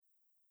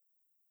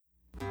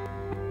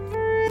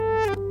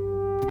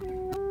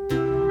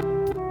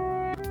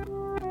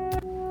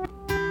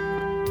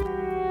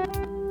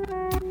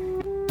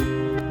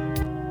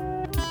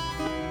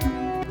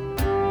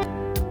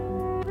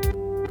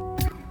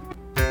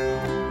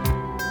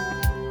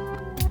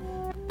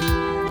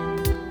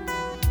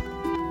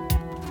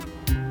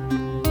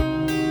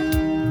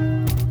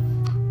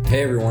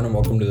Hey everyone, and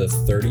welcome to the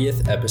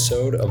 30th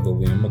episode of the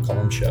Liam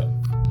McCollum Show.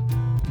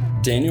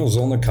 Daniel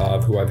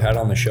Zolnikov, who I've had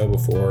on the show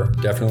before,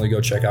 definitely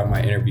go check out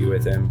my interview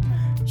with him.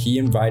 He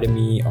invited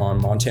me on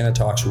Montana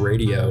Talks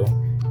Radio,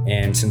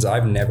 and since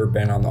I've never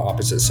been on the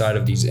opposite side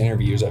of these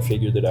interviews, I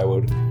figured that I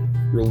would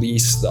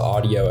release the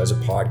audio as a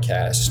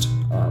podcast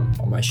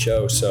on my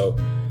show. So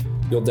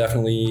you'll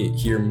definitely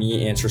hear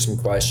me answer some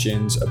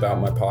questions about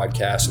my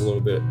podcast, a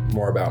little bit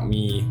more about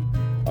me.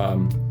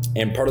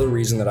 And part of the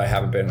reason that I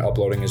haven't been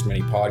uploading as many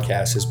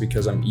podcasts is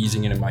because I'm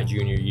easing into my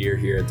junior year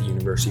here at the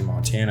University of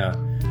Montana.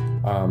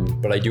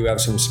 But I do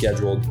have some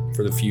scheduled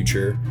for the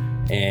future.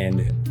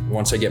 And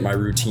once I get my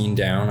routine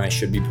down, I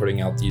should be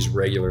putting out these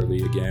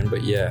regularly again.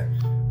 But yeah,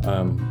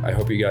 I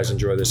hope you guys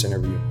enjoy this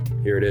interview.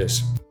 Here it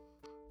is.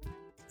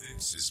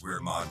 This is where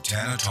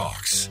Montana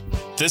talks.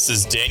 This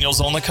is Daniel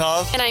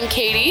Zolnikov. And I'm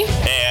Katie.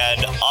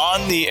 And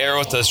on the air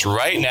with us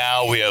right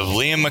now, we have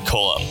Liam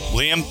McCollum.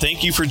 Liam,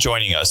 thank you for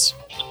joining us.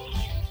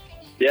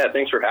 Yeah,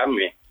 thanks for having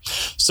me.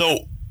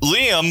 So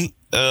Liam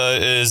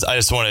I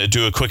just want to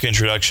do a quick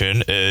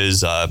introduction,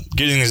 is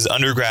getting his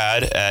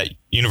undergrad at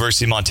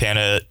University of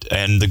Montana,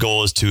 and the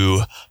goal is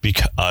to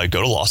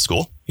go to law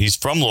school. He's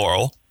from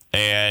Laurel,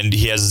 and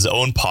he has his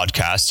own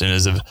podcast and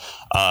is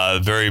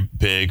a very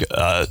big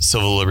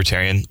civil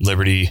libertarian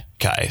liberty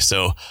guy.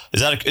 So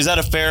is that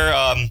a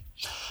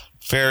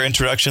fair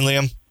introduction,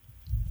 Liam?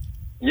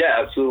 Yeah,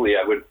 absolutely.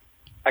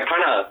 I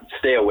kind of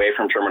stay away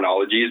from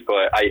terminologies,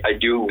 but I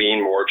do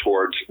lean more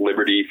towards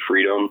liberty,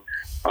 freedom.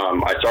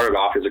 I started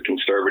off as a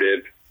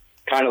conservative,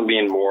 kind of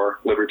lean more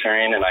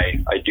libertarian, and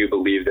I do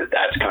believe that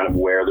that's kind of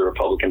where the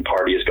Republican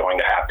Party is going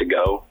to have to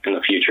go in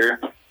the future.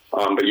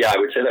 But yeah, I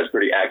would say that's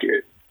pretty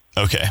accurate.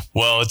 Okay.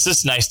 Well, it's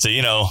just nice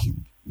to,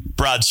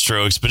 broad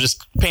strokes, but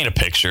just paint a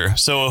picture.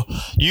 So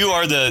you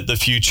are the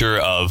future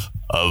of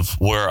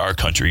where our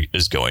country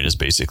is going, is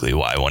basically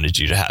why I wanted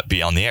you to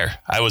be on the air.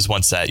 I was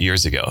once that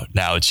years ago.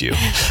 Now it's you.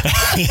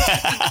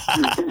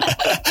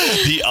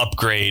 The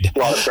upgrade. A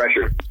lot of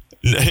pressure.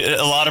 A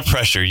lot of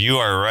pressure. You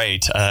are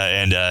right.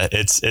 And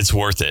it's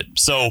worth it.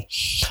 So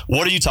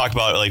what do you talk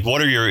about? Like,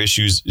 what are your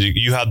issues?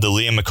 You have the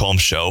Liam McCollum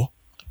Show,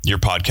 your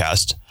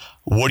podcast.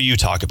 What do you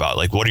talk about?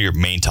 Like, what are your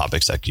main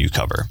topics that you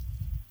cover?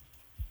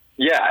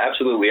 Yeah,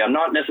 absolutely. I'm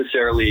not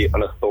necessarily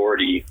an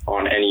authority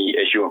on any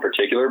issue in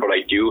particular, but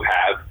I do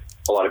have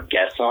a lot of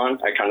guests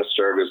on. I kind of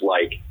serve as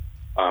I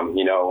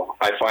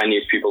find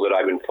these people that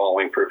I've been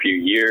following for a few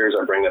years,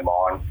 I bring them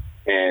on,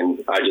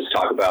 and I just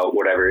talk about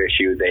whatever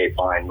issue they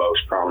find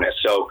most prominent.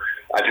 So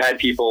I've had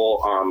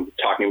people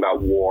talking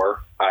about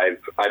war. I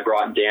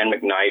brought Dan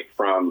McKnight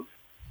from,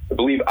 I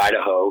believe,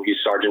 Idaho. He's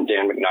Sergeant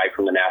Dan McKnight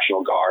from the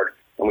National Guard.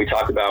 And we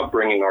talked about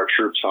bringing our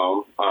troops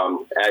home.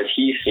 As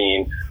he's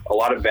seen, a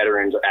lot of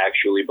veterans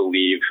actually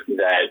believe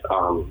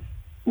that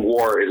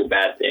war is a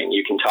bad thing.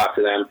 You can talk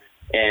to them,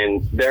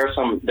 and there are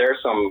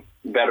some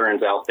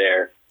veterans out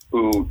there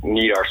who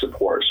need our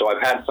support. So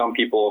I've had some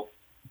people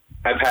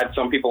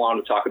on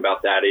to talk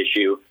about that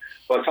issue.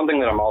 But something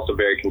that I'm also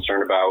very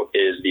concerned about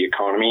is the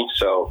economy.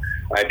 So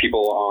I have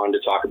people on to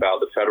talk about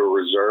the Federal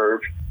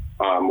Reserve,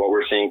 what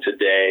we're seeing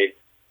today,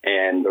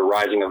 and the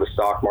rising of the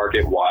stock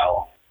market,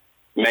 while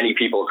many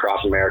people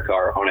across America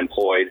are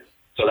unemployed.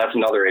 So that's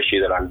another issue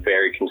that I'm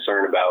very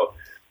concerned about.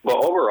 But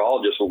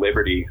overall, just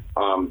liberty.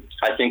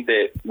 I think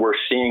that we're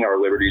seeing our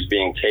liberties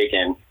being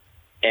taken.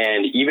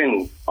 And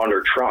even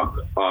under Trump,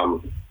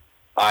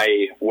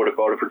 I would have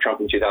voted for Trump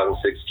in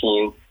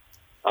 2016.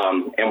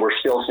 And we're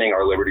still seeing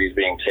our liberties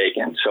being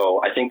taken. So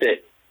I think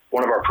that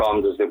one of our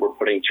problems is that we're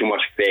putting too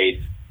much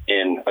faith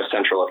in a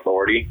central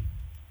authority.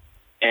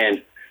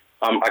 And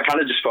I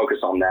kind of just focus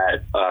on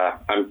that.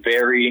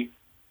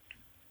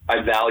 I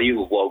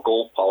value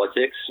local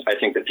politics. I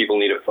think that people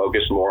need to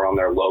focus more on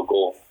their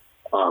local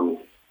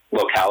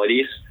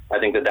localities. I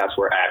think that that's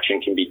where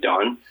action can be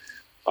done.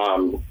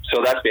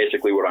 So that's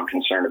basically what I'm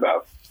concerned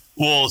about.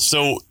 Well,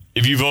 so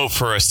if you vote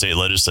for a state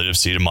legislative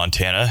seat in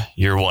Montana,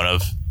 you're one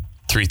of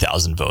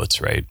 3,000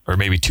 votes, right? Or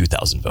maybe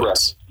 2,000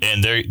 votes. Right.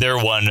 And they're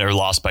won or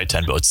lost by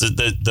 10 votes.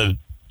 The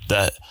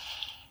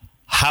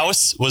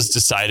House was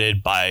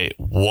decided by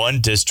one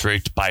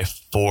district by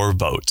 4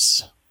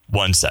 votes,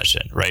 one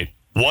session, right?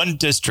 One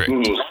district,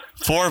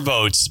 4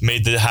 votes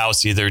made the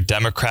House either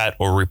Democrat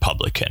or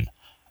Republican,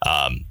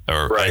 right.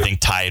 I think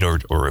tied or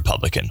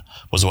Republican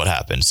was what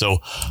happened. So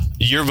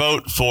your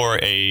vote for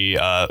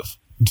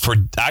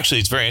actually,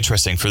 it's very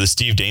interesting, for the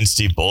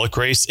Steve Bullock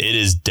race, it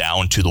is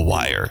down to the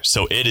wire.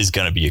 So it is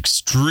going to be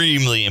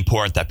extremely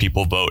important that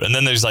people vote. And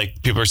then there's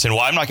people are saying,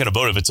 well, I'm not going to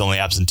vote if it's only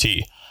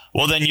absentee.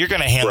 Well, then you're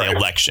going to hand the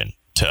election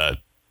to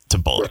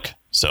Bullock. Right.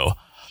 So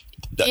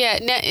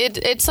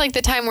it's like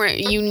the time where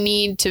you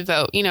need to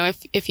vote.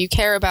 If you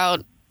care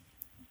about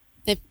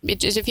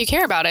if you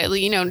care about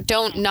it,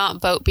 don't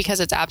not vote because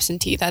it's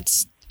absentee.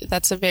 That's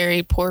a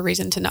very poor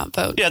reason to not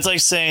vote. Yeah, it's like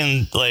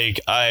saying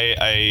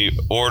I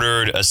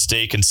ordered a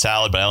steak and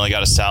salad, but I only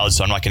got a salad,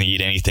 so I'm not going to eat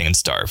anything and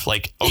starve.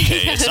 Okay,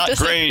 it's not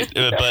great,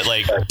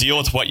 but deal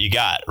with what you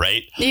got,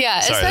 right? Yeah,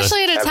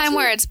 especially at a time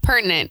where it's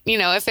pertinent.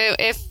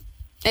 If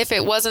If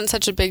it wasn't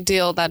such a big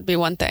deal, that'd be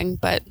one thing.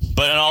 But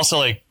and also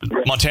like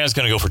Montana's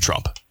going to go for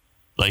Trump,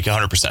 like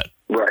 100%.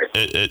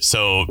 Right.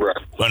 So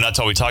and that's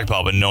all we talked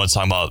about, but no one's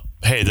talking about,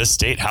 hey, this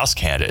state house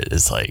candidate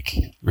is like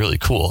really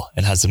cool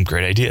and has some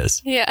great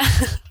ideas. Yeah.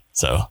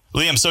 So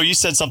Liam, so you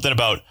said something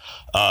about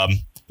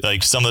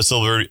like some of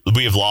the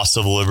we have lost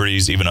civil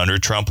liberties even under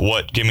Trump.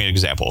 Give me an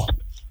example.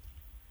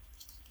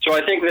 So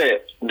I think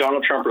that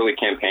Donald Trump really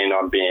campaigned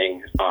on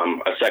being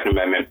a Second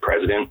Amendment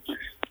president,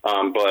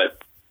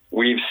 but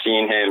we've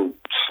seen him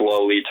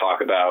slowly talk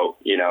about,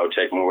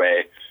 taking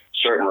away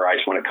certain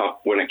rights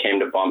when it came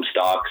to bump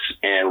stocks,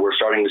 and we're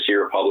starting to see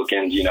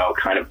Republicans,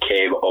 kind of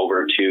cave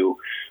over to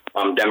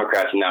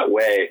Democrats in that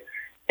way.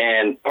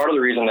 And part of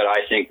the reason that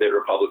I think that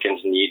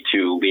Republicans need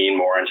to lean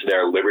more into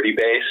their liberty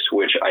base,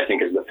 which I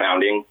think is the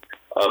founding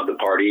of the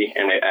party,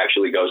 and it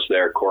actually goes to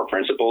their core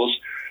principles,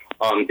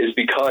 is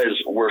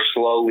because we're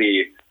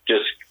slowly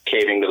just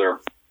caving to their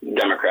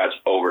Democrats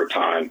over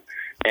time.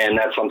 And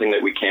that's something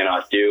that we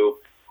cannot do.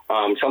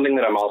 Something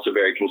that I'm also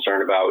very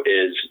concerned about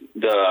is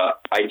the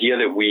idea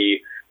that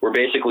we were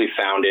basically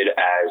founded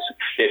as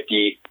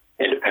 50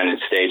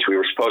 independent states. We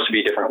were supposed to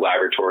be different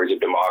laboratories of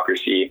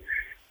democracy.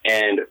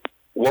 And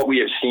what we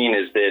have seen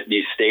is that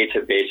these states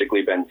have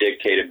basically been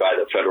dictated by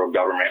the federal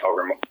government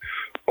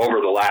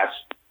over the last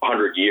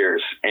 100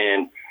 years.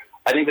 And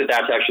I think that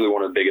that's actually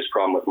one of the biggest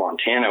problems with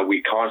Montana.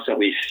 We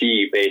constantly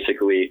see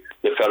basically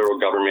the federal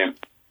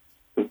government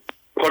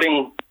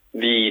putting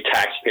the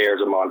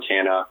taxpayers of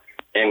Montana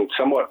in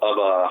somewhat of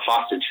a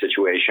hostage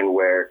situation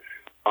where,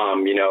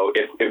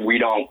 if we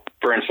don't,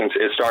 for instance,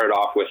 it started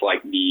off with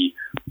like the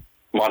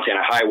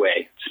Montana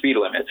highway speed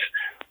limits.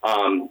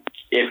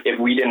 If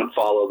we didn't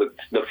follow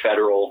the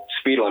federal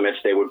speed limits,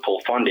 they would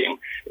pull funding.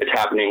 It's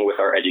happening with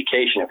our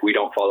education. If we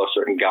don't follow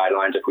certain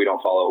guidelines, if we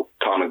don't follow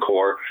Common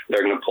Core,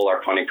 they're going to pull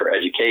our funding for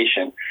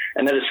education.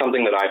 And that is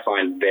something that I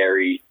find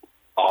very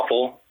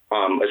awful,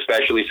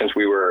 especially since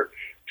we were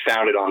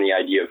founded on the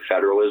idea of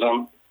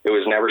federalism. It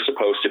was never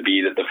supposed to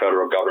be that the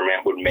federal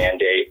government would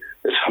mandate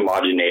this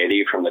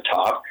homogeneity from the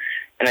top.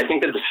 And I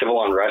think that the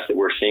civil unrest that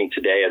we're seeing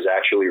today is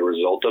actually a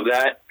result of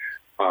that.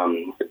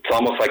 It's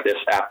almost like this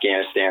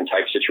Afghanistan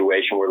type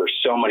situation where there's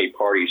so many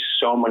parties,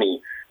 so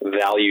many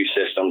value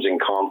systems in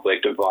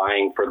conflict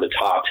vying for the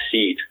top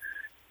seat.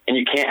 And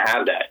you can't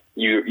have that.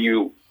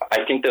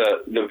 I think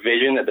the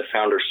vision that the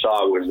founders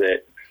saw was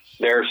that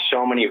there are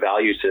so many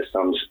value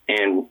systems,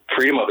 and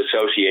freedom of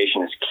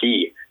association is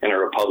key in a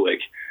republic.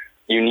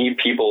 You need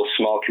people,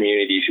 small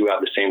communities who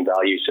have the same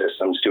value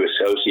systems to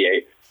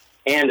associate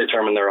and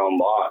determine their own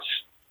laws.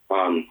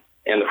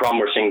 And the problem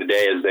we're seeing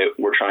today is that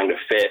we're trying to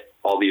fit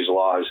all these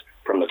laws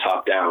from the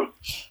top down.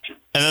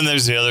 And then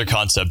there's the other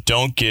concept.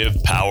 Don't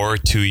give power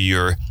to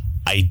your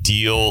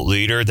ideal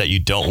leader that you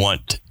don't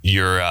want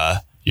your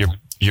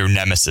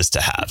nemesis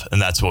to have.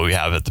 And that's what we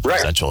have at the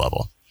presidential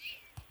level.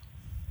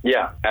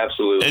 Yeah,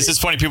 absolutely. It's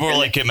just funny. People are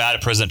like, get mad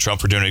at President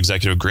Trump for doing an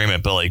executive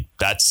agreement, but like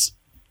that's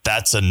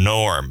a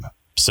norm.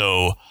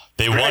 So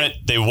they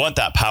want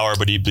that power,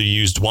 but he'd be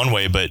used one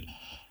way,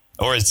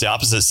 or it's the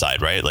opposite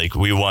side, right? Like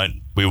we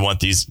want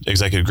these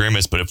executive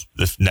agreements, but if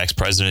the next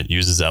president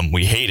uses them,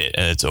 we hate it,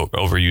 and it's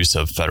overuse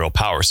of federal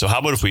power. So how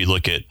about if we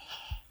look at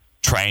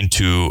trying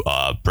to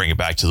bring it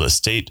back to the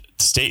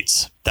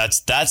states?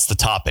 That's the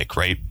topic,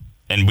 right?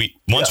 And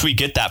once we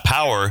get that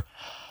power,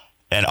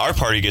 and our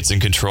party gets in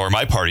control, or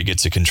my party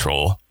gets in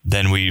control,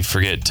 then we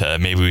forget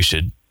maybe we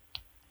should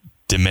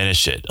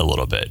diminish it a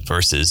little bit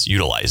versus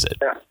utilize it.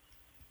 Yeah,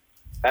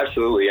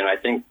 absolutely. And I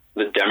think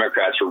the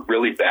Democrats are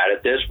really bad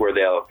at this, where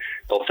they'll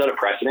set a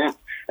precedent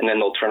and then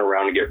they'll turn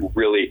around and get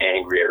really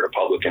angry at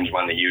Republicans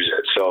when they use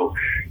it. So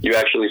you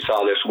actually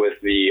saw this with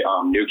the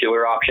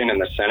nuclear option in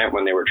the Senate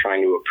when they were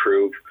trying to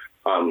approve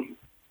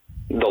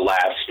the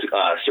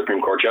last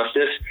Supreme Court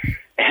justice.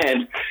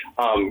 And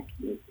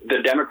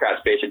the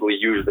Democrats basically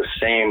used the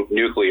same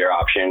nuclear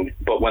option,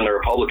 but when the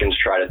Republicans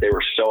tried it, they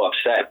were so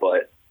upset.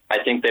 But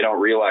I think they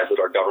don't realize that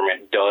our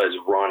government does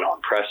run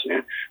on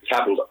precedent. This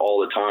happens all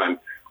the time.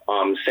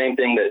 Same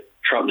thing that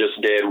Trump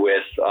just did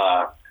with,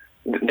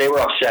 they were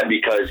upset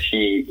because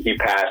he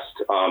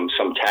passed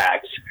some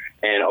tax,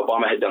 and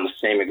Obama had done the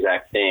same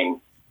exact thing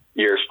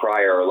years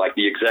prior, like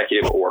the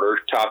executive order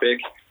topic,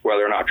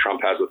 whether or not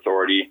Trump has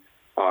authority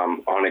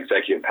on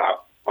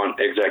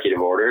executive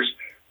orders.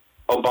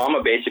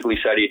 Obama basically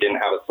said he didn't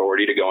have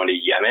authority to go into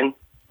Yemen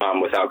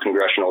without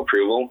congressional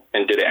approval,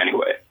 and did it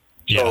anyway.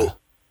 Yeah.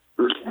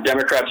 So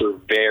Democrats are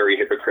very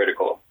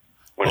hypocritical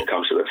when it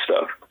comes to this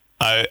stuff.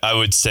 I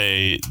would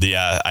say,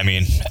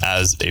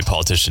 as a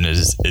politician,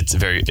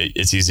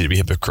 it's easy to be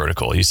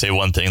hypocritical. You say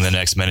one thing, the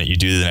next minute you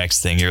do the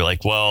next thing. You're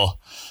like, well,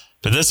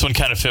 but this one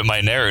kind of fit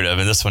my narrative,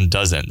 and this one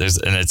doesn't.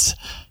 And it's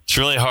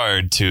really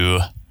hard to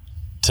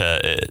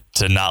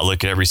not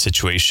look at every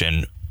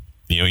situation,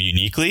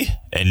 uniquely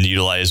and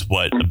utilize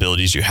what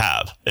abilities you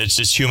have. It's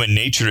just human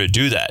nature to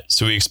do that.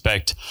 So we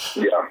expect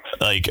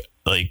like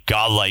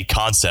godlike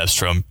concepts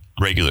from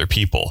regular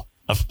people.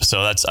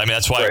 So that's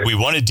why we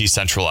wanted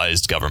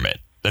decentralized government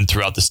and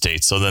throughout the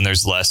states. So then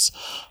there's less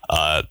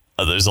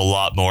there's a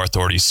lot more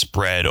authority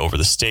spread over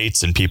the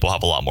states and people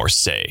have a lot more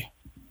say.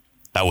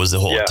 That was the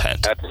whole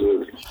intent.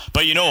 Absolutely.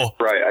 But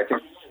right. I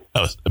think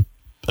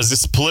as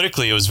this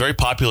politically, it was very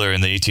popular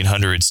in the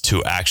 1800s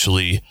to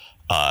actually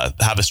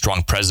have a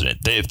strong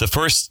president. The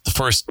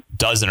first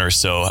dozen or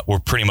so were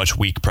pretty much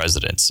weak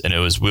presidents, and it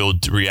was we'll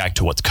react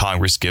to what the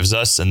Congress gives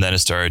us, and then it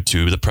started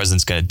to the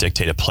president's going to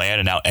dictate a plan,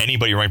 and now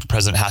anybody running for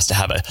president has to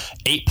have a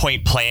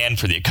 8-point plan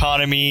for the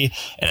economy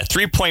and a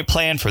 3-point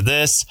plan for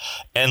this,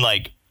 and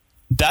like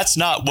that's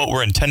not what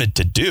we're intended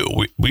to do.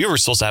 We were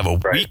supposed to have a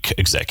weak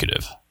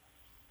executive.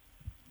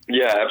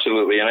 Yeah,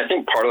 absolutely, and I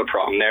think part of the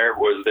problem there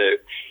was that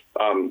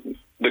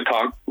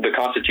the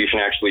Constitution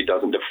actually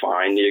doesn't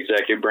define the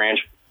executive branch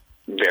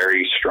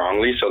very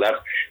strongly. So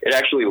it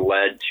actually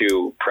led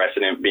to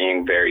precedent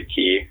being very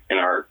key in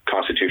our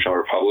constitutional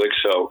republic.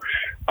 So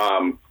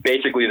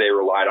basically they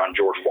relied on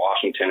George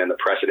Washington and the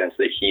precedents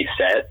that he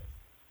set.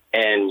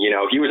 And,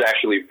 he was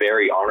actually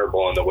very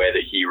honorable in the way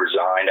that he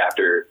resigned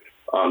after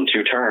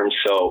 2 terms.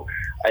 So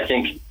I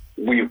think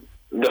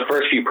the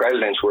first few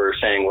presidents were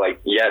saying like,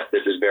 yes,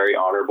 this is very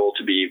honorable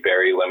to be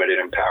very limited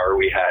in power.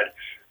 We had,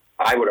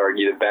 I would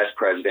argue, the best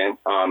president,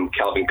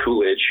 Calvin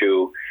Coolidge,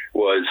 who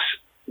was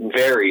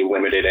very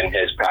limited in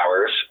his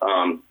powers.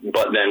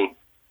 But then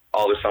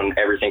all of a sudden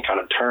everything kind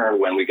of turned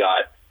when we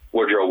got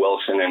Woodrow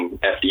Wilson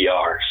and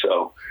FDR.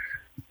 So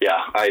yeah,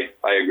 I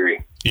agree.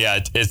 Yeah,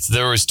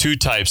 there was 2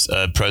 types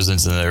of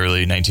presidents in the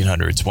early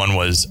 1900s. One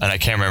was, and I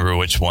can't remember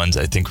which ones.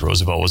 I think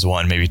Roosevelt was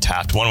one, maybe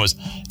Taft. One was,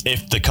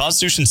 if the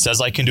Constitution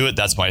says I can do it,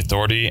 that's my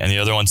authority. And the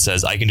other one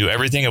says I can do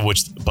everything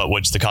which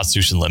the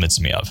Constitution limits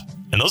me of.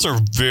 And those are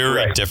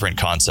very different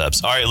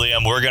concepts. All right,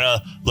 Liam, we're going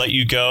to let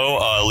you go.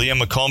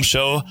 Liam McCollum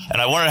Show.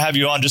 And I wanted to have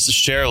you on just to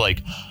share,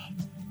 like,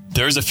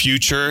 there's a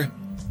future.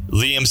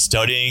 Liam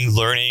studying,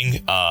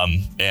 learning,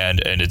 and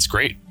it's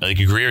great. Like,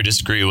 agree or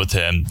disagree with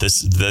him.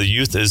 The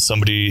youth is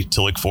somebody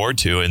to look forward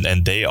to,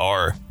 and they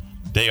are,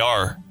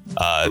 going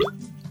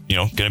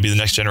to be the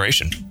next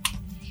generation.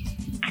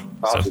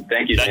 Awesome. So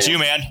thank you. That's you,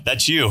 man.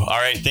 That's you. All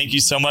right. Thank you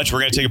so much. We're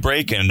going to take a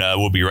break, and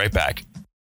we'll be right back.